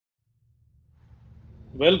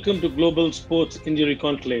Welcome to Global Sports Injury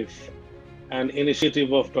Conclave, an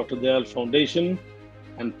initiative of Dr. Dayal Foundation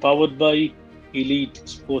and powered by Elite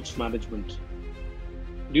Sports Management.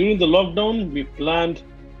 During the lockdown, we planned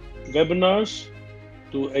webinars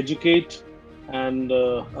to educate and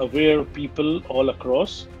aware people all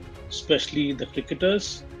across, especially the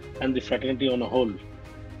cricketers and the fraternity on a whole.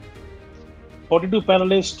 42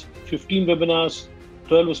 panelists, 15 webinars,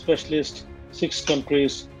 12 specialists, 6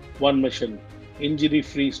 countries, 1 mission,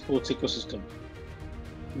 injury-free sports ecosystem.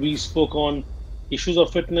 We spoke on issues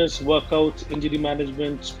of fitness, workouts, injury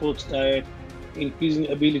management, sports diet, increasing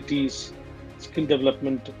abilities, skill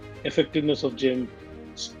development, effectiveness of gym,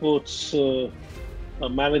 sports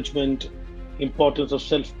management, importance of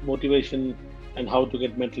self-motivation, and how to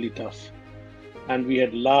get mentally tough. And we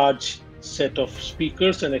had large set of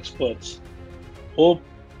speakers and experts. Hope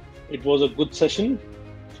it was a good session.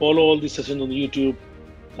 Follow all these sessions on YouTube.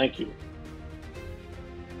 Thank you.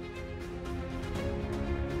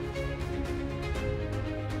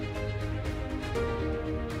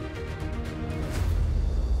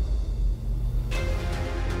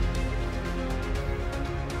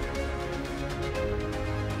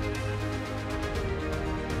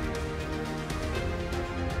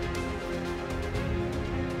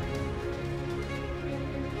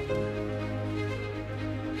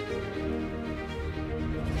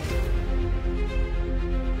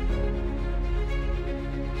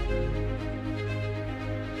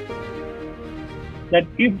 That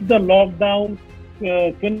if the lockdown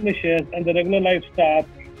finishes and the regular life starts,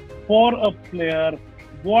 for a player,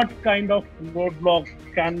 what kind of roadblocks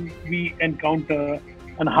can we encounter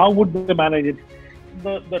and how would they manage it?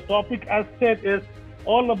 The topic as said is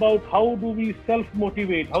all about how do we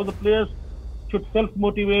self-motivate, how the players should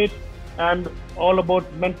self-motivate, and all about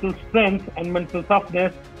mental strength and mental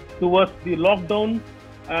toughness towards the lockdown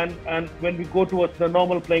and when we go towards the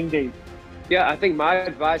normal playing days. Yeah, I think my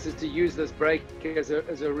advice is to use this break as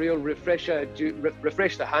a real refresher to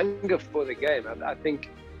refresh the hunger for the game. I think,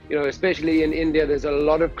 especially in India, there's a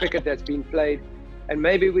lot of cricket that's been played, and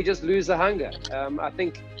maybe we just lose the hunger. I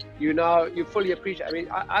think you fully appreciate. I mean,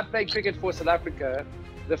 I played cricket for South Africa,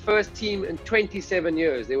 the first team in 27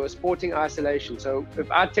 years. There was sporting isolation. So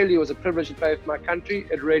if I tell you it was a privilege to play for my country,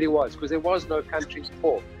 it really was, because there was no country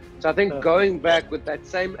before. So I think going back with that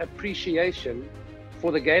same appreciation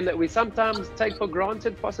for the game that we sometimes take for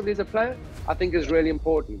granted, possibly as a player, I think is really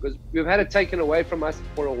important, because we've had it taken away from us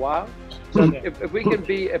for a while. So if we can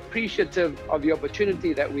be appreciative of the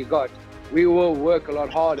opportunity that we got, we will work a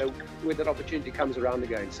lot harder when that opportunity comes around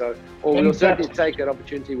again. So, or we'll certainly take that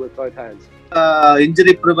opportunity with both hands.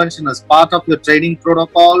 Injury prevention as part of your training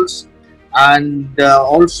protocols, and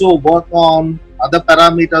also work on other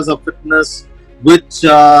parameters of fitness which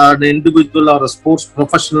an individual or a sports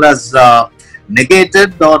professional has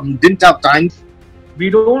negated or didn't have time. We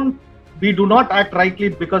do not act rightly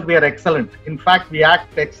because we are excellent. In fact, we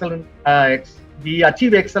act excellent. We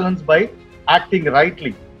achieve excellence by acting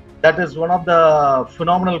rightly. That is one of the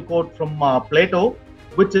phenomenal quote from Plato,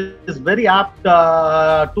 which is very apt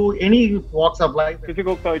to any walks of life.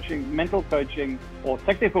 Physical coaching, mental coaching, or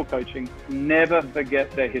technical coaching never forget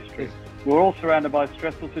their history. We're all surrounded by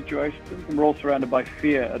stressful situations, and we're all surrounded by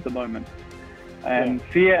fear at the moment. And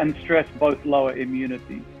fear and stress both lower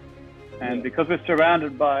immunity. And because we're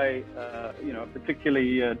surrounded by,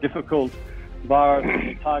 particularly difficult virus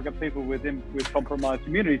to target people with compromised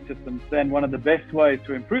immunity systems, then one of the best ways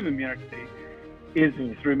to improve immunity is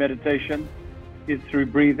through meditation, is through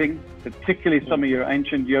breathing, particularly some of your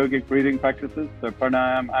ancient yogic breathing practices, so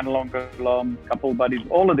pranayam, anulom vilom, couple buddies,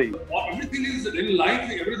 all of these. Everything is in life,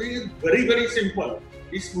 everything is very, very simple.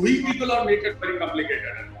 It's we people are make it very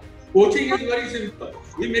complicated. Coaching is very simple.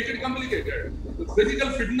 We make it complicated. Physical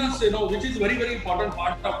fitness, which is very, very important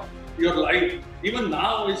part of your life. Even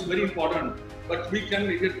now is very important, but we can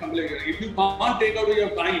make it complicated. If you can't take out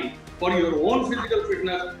your time for your own physical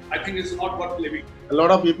fitness, I think it's not worth living. A lot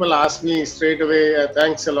of people ask me straight away,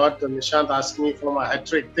 thanks a lot. Nishant asked me for my hat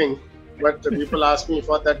trick thing. But people ask me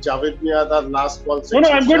for that Javed Mia's last ball. No,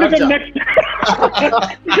 I'm going to come next.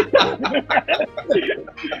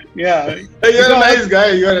 Yeah. You're a nice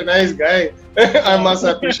guy. You're a nice guy. I must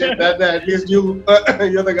appreciate that. At least you're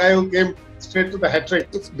the guy who came straight to the hat trick.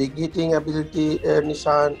 Its big hitting ability,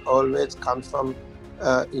 Nishan, always comes from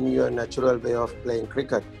in your natural way of playing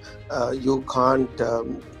cricket. You can't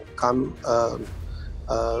come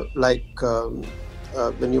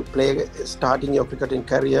when you play, starting your cricketing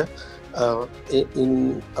career, when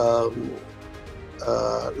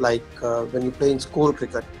you play in school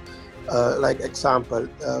cricket.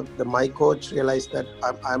 My coach realized that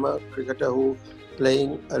I'm a cricketer who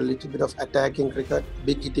playing a little bit of attacking cricket,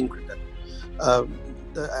 big hitting cricket.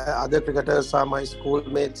 The other cricketers are my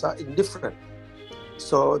schoolmates are indifferent.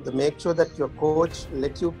 So make sure that your coach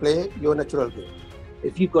lets you play your natural game.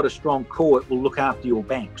 If you've got a strong core, it will look after your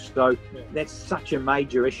bank. So that's such a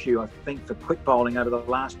major issue, I think, for quick bowling over the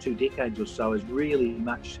last 2 decades or so, is really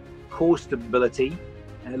much core stability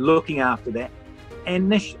and looking after that. And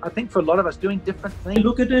Nish, I think for a lot of us doing different things. I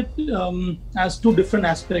look at it as 2 different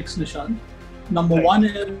aspects, Nishant. Number one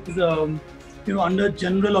is, under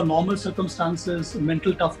general or normal circumstances,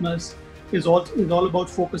 mental toughness is all about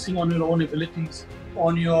focusing on your own abilities,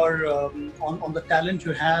 on your on the talent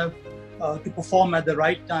you have to perform at the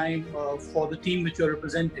right time for the team which you're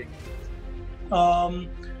representing.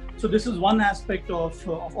 So this is one aspect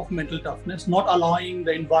of mental toughness, not allowing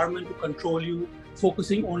the environment to control you,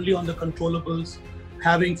 focusing only on the controllables,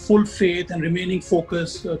 having full faith and remaining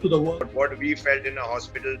focused to the work. What we felt in a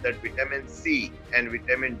hospital, that vitamin C and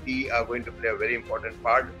vitamin D are going to play a very important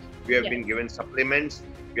part. We have been given supplements.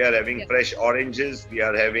 We are having fresh oranges. We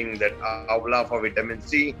are having that avla for vitamin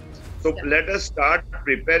C. So let us start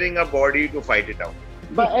preparing our body to fight it out.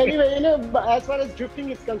 But anyway, as far as drifting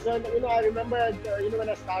is concerned, I remember, when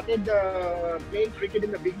I started playing cricket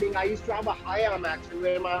in the beginning, I used to have a high arm action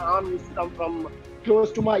where my arm used to come from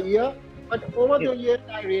close to my ear. But over the years,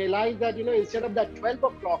 I realized that, instead of that 12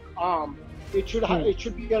 o'clock arm, it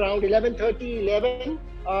should be around 11:30, 11,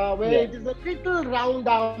 where it is a little round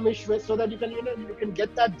armish, so that you can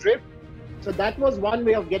get that drift. So that was one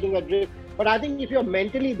way of getting a drift. But I think if you're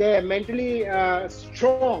mentally there, mentally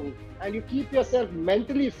strong, and you keep yourself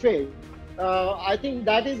mentally fit, I think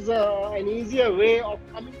that is an easier way of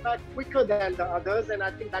coming back quicker than the others. And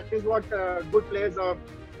I think that is what good players are.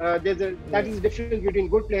 That is the difference between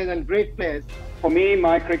good players and great players. For me,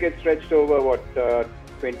 my cricket stretched over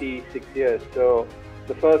 26 years. So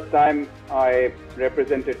the first time I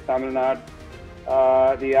represented Tamil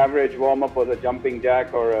Nadu, the average warm-up was a jumping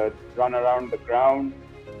jack or a run around the ground,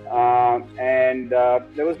 and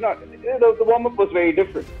there was not. The warm-up was very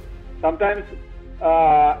different. Sometimes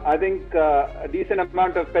I think a decent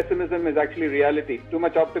amount of pessimism is actually reality. Too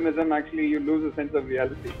much optimism, actually, you lose a sense of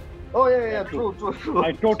reality. Oh yeah, true.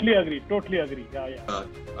 I totally agree.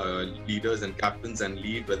 Leaders and captains and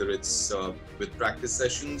lead, whether it's with practice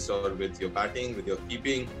sessions or with your batting, with your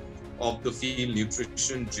keeping, off the field,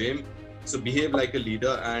 nutrition, gym. So behave like a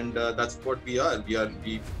leader, and that's what we are.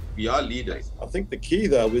 We are leaders. I think the key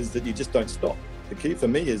though is that you just don't stop. The key for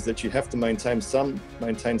me is that you have to maintain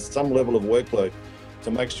some level of workload to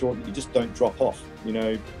make sure that you just don't drop off.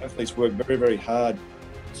 Athletes work very, very hard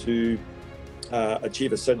to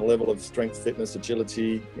achieve a certain level of strength, fitness,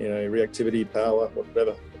 agility, reactivity, power,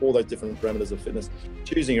 whatever, all those different parameters of fitness.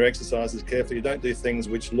 Choosing your exercises carefully. You don't do things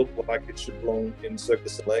which look like it should belong in circular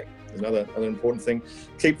select. Another important thing.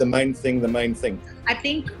 Keep the main thing the main thing. I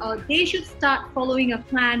think they should start following a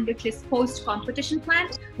plan which is post-competition plan,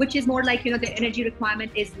 which is more like, the energy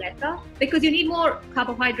requirement is lesser, because you need more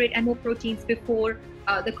carbohydrate and more proteins before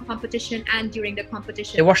the competition and during the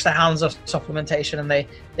competition. They wash their hands of supplementation, and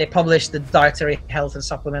they publish the Dietary Health and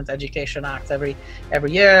Supplement Education Act every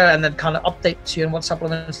year, and then kind of update you on what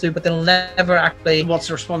supplements do, but they'll never actually. What's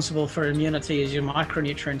responsible for immunity is your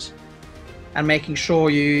micronutrients, and making sure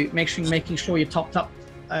you topped up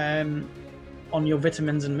on your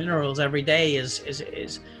vitamins and minerals every day is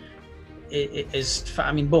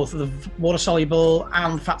both the water soluble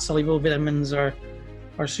and fat soluble vitamins are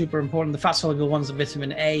super important. The fat soluble ones, the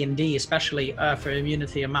vitamin A and D especially for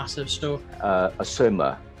immunity, are massive. So a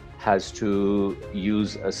swimmer has to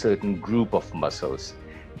use a certain group of muscles.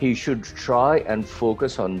 He should try and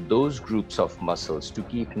focus on those groups of muscles to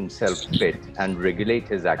keep himself fit and regulate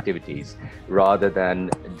his activities, rather than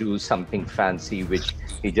do something fancy which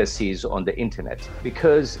he just sees on the internet.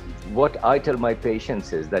 Because what I tell my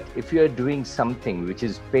patients is that if you are doing something which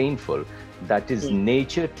is painful, that is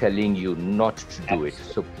nature telling you not to do it.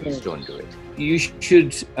 So please don't do it. You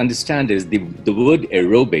should understand is the word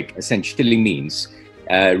aerobic essentially means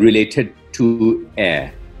related to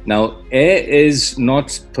air. Now, air is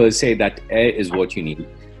not per se that air is what you need.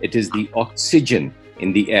 It is the oxygen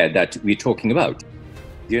in the air that we're talking about.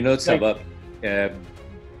 Sabab,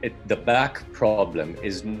 the back problem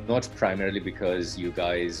is not primarily because you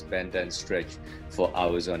guys bend and stretch for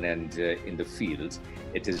hours on end in the field.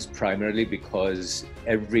 It is primarily because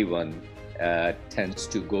everyone tends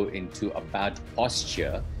to go into a bad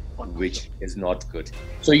posture, which is not good.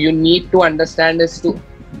 So you need to understand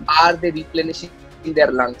are they replenishing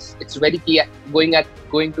their lungs? It's very key.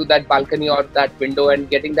 Going to that balcony or that window and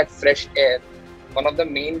getting that fresh air. One of the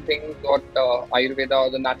main things what Ayurveda or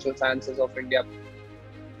the natural sciences of India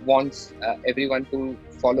wants everyone to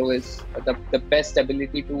follow is the best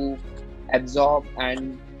ability to absorb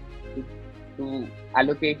and to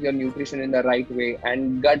allocate your nutrition in the right way.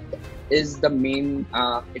 And gut is the main,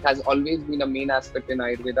 it has always been a main aspect in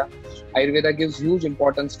Ayurveda. Ayurveda gives huge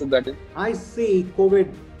importance to gut. I see COVID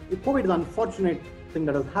is an unfortunate thing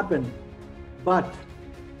that has happened, but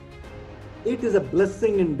it is a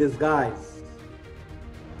blessing in disguise.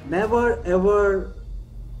 Never ever,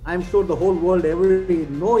 I'm sure the whole world,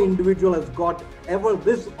 no individual has got ever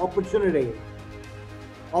this opportunity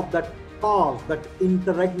of that pause, that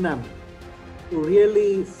interregnum, to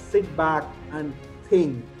really sit back and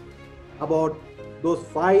think about those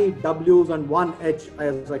 5 W's and 1 H,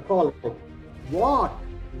 as I call it. What,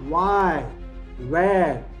 why,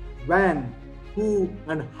 where, when, who,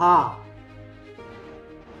 and how.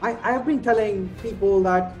 I have been telling people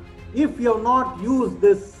that if you have not used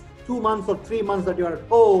this 2 months or 3 months that you're at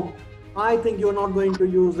home, I think you're not going to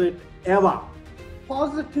use it ever.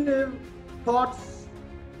 Positive thoughts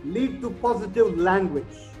lead to positive language.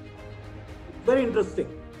 Very interesting.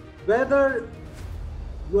 Whether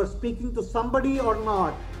you are speaking to somebody or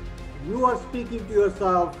not, you are speaking to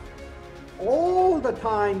yourself all the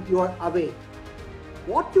time. You are awake.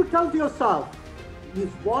 What you tell to yourself is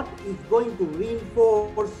what is going to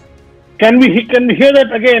reinforce. Can we hear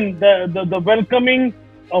that again? The welcoming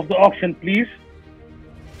of the auction, please.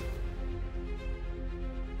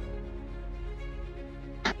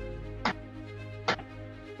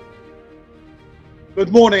 Good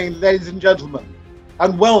morning, ladies and gentlemen,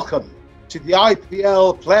 and welcome to the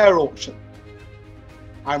IPL Player Auction.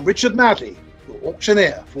 I'm Richard Madley, your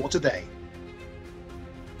auctioneer for today.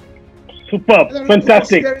 Superb,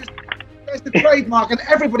 fantastic. There's the trademark, and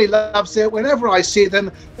everybody loves it. Whenever I see them,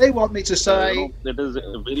 they want me to say. It is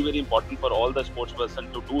very, very important for all the sports person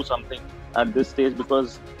to do something at this stage,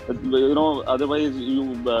 because otherwise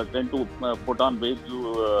you tend to put on weight,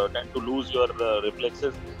 you tend to lose your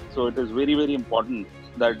reflexes. So it is very, very important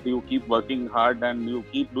that you keep working hard and you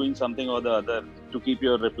keep doing something or the other to keep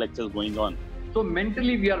your reflexes going on. So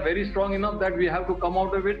mentally we are very strong enough that we have to come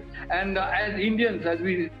out of it. And as Indians, as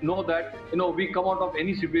we know that, we come out of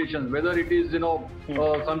any situation, whether it is,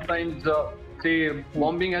 sometimes say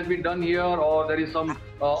bombing has been done here or there is some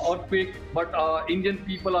earthquake, but Indian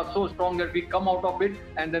people are so strong that we come out of it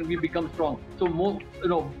and then we become strong. So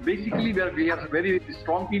basically we are very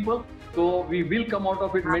strong people. So we will come out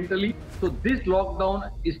of it mentally. So this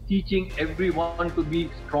lockdown is teaching everyone to be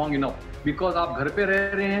strong enough. Because आप घर पे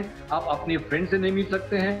रह रहे हैं, आप अपने friend से नहीं मिल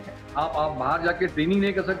सकते हैं, आप बाहर जाके ट्रेनिंग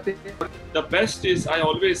नहीं कर सकते. The best is, I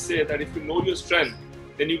always say that if you know your strength,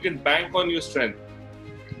 then you can bank on your strength.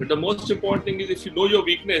 But the most important thing is, if you know your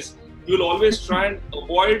weakness, you will always try and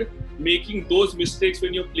avoid making those mistakes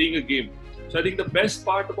when you're playing a game. So I think the best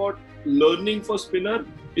part about learning for spinner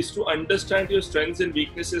is to understand your strengths and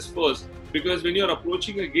weaknesses first. Because when you're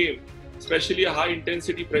approaching a game, especially a high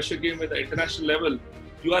intensity pressure game at the international level,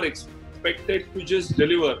 you are expected to just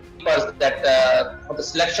deliver. Because that for the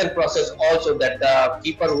selection process also, that the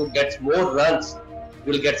keeper who gets more runs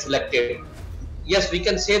will get selected. Yes, we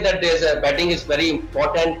can say that batting is very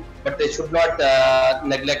important, but they should not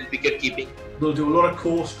neglect wicket keeping. They'll do a lot of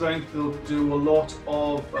core strength. They'll do a lot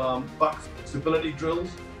of back stability drills.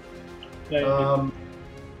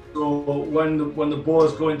 So when the ball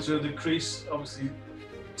is going through the crease, obviously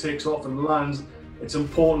takes off and lands, it's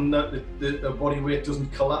important that the body weight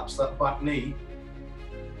doesn't collapse that back knee.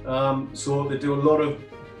 So they do a lot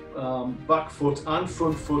of back foot and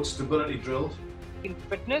front foot stability drills. In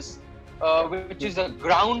fitness, which is a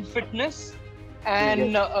ground fitness,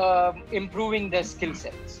 and improving their skill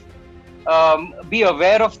sets. Be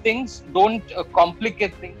aware of things, don't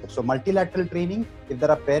complicate things. So multilateral training, if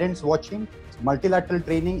there are parents watching, multilateral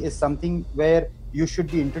training is something where you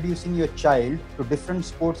should be introducing your child to different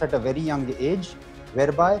sports at a very young age,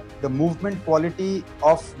 whereby the movement quality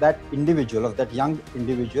of that individual, of that young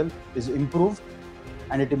individual, is improved,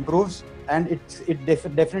 and it improves, and it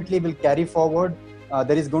definitely will carry forward.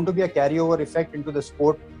 There is going to be a carryover effect into the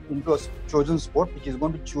sport, into a chosen sport, which is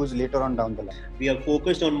going to choose later on down the line. We are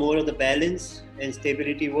focused on more of the balance and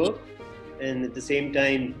stability work, and at the same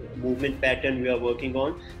time movement pattern we are working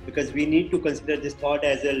on, because we need to consider this thought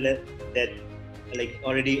as well, that like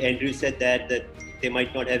already Andrew said that they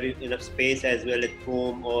might not have enough space as well at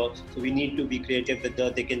home, or so we need to be creative with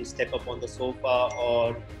they can step up on the sofa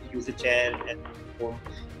or use a chair at home.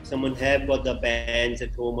 Someone have got the bands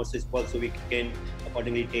at home or switchboard, so we can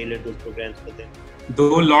accordingly tailor those programs for them.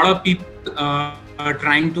 Though a lot of people are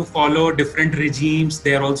trying to follow different regimes,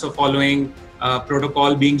 they are also following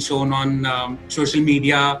protocol being shown on social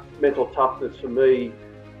media. Mental toughness for me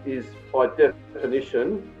is by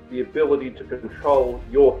definition, the ability to control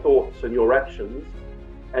your thoughts and your actions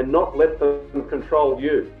and not let them control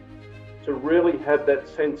you. To really have that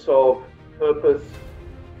sense of purpose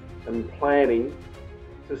and planning,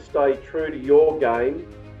 to stay true to your game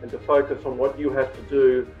and to focus on what you have to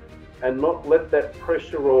do and not let that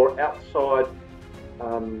pressure or outside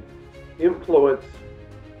influence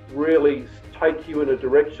really take you in a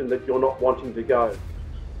direction that you're not wanting to go.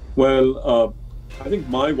 Well, I think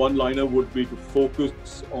my one-liner would be to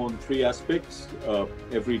focus on three aspects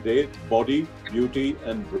every day: body, beauty,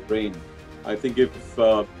 and brain. I think if,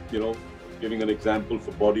 giving an example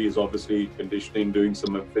for body is obviously conditioning, doing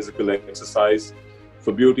some physical exercise.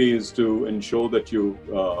 For beauty is to ensure that you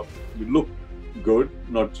look good,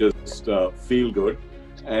 not just feel good.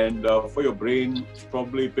 And for your brain,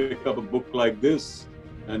 probably pick up a book like this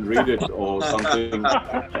and read it or something.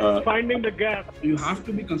 Finding the gap. You have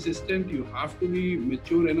to be consistent, you have to be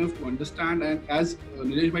mature enough to understand, and as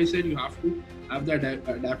Nilesh Bhai said, you have to have that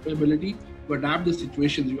adaptability to adapt the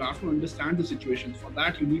situations. You have to understand the situations. For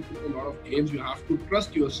that, you need to play a lot of games. You have to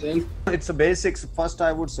trust yourself. It's the basics. First,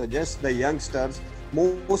 I would suggest the youngsters,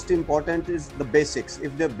 most important is the basics.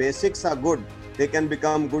 If their basics are good, they can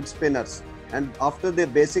become good spinners. And after their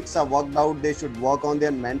basics are worked out, they should work on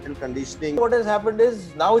their mental conditioning. What has happened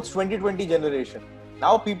is now it's 2020 generation.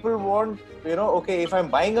 Now people want, okay, if I'm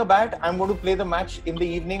buying a bat, I'm going to play the match in the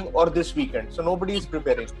evening or this weekend. So nobody is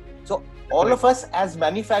preparing. So all of us as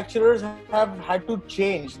manufacturers have had to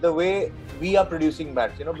change the way we are producing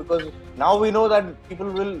bats, because now we know that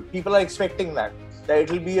people are expecting that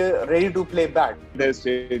it will be a ready to play bat. It has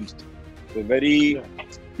changed. So very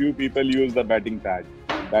few people use the batting pad.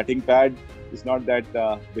 Batting pad is not that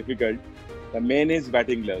difficult. The main is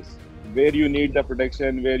batting gloves. Where you need the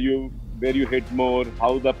protection, where you hit more,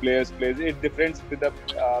 how the players plays. It differs with the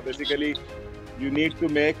basically you need to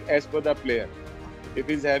make as per the player. If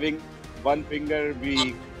he's having one finger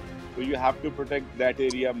weak, so you have to protect that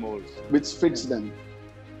area more. Which fits them.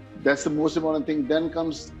 That's the most important thing. Then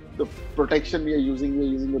comes the protection we are using. We're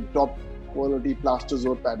using the top quality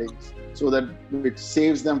plastazole paddings, so that it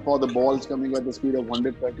saves them for the balls coming at the speed of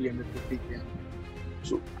 130, 150 km.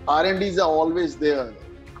 So R&Ds are always there.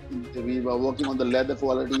 We are working on the leather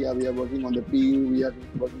quality, we are working on the PU, we are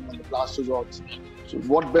working on the plastazoles. So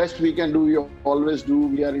what best we can do, we always do.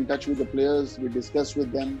 We are in touch with the players, we discuss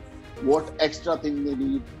with them what extra thing they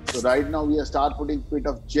need. So right now we are start putting a bit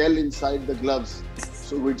of gel inside the gloves,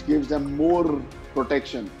 so which gives them more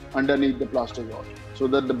protection underneath the plastazole, so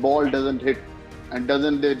that the ball doesn't hit and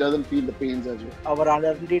doesn't feel the pains as well. Our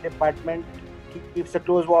R&D department keeps a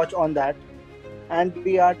close watch on that, and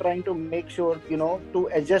we are trying to make sure to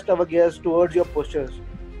adjust our gears towards your postures.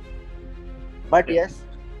 But yes,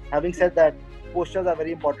 having said that, postures are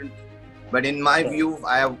very important. But in my view,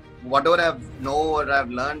 whatever I've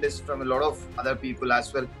learned is from a lot of other people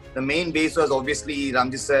as well. The main base was obviously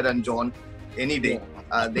Ramji sir and John. Any day,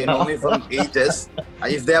 they know me from ages.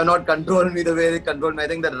 If they have not controlled me the way they control me, I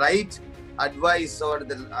think the right advice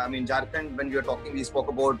Jharkhand, when we were talking, we spoke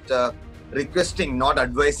about requesting, not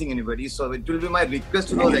advising anybody. So it will be my request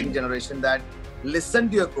to the young generation that listen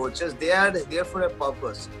to your coaches. They are there for a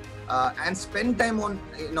purpose, and spend time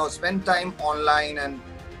online and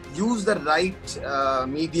use the right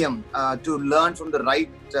medium to learn from the right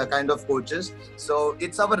kind of coaches. So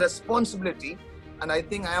it's our responsibility. And I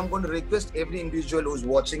think I am going to request every individual who's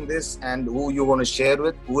watching this and who you want to share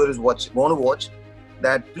with, who is want to watch,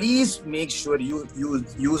 that please make sure you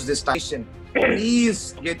use this time.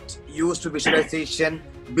 Please get used to visualization,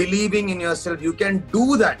 believing in yourself. You can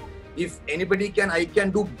do that. If anybody can, I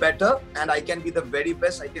can do better, and I can be the very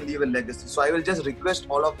best. I can leave a legacy. So I will just request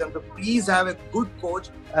all of them to please have a good coach.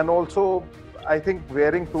 And also, I think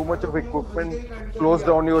wearing too much of equipment slows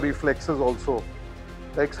down your reflexes also.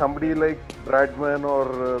 Like somebody like Bradman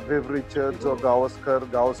or Viv Richards or Gavaskar.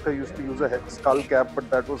 Gavaskar used to use a skull cap, but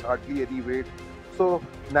that was hardly any weight. So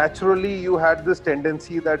naturally, you had this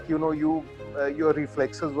tendency that your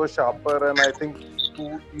reflexes were sharper, and I think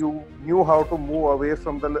you knew how to move away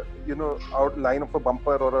from the outline of a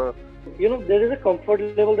bumper or a. There is a comfort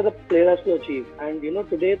level that a player has to achieve, and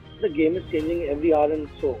today the game is changing every hour and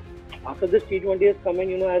so. After this T20 has come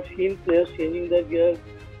in, I've seen players changing their gear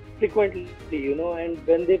frequently, and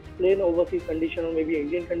when they play in overseas condition or maybe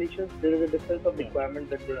Indian conditions, there is a difference of requirement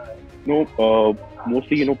that they have.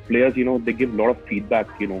 Mostly, players, they give a lot of feedback,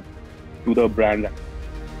 to the brand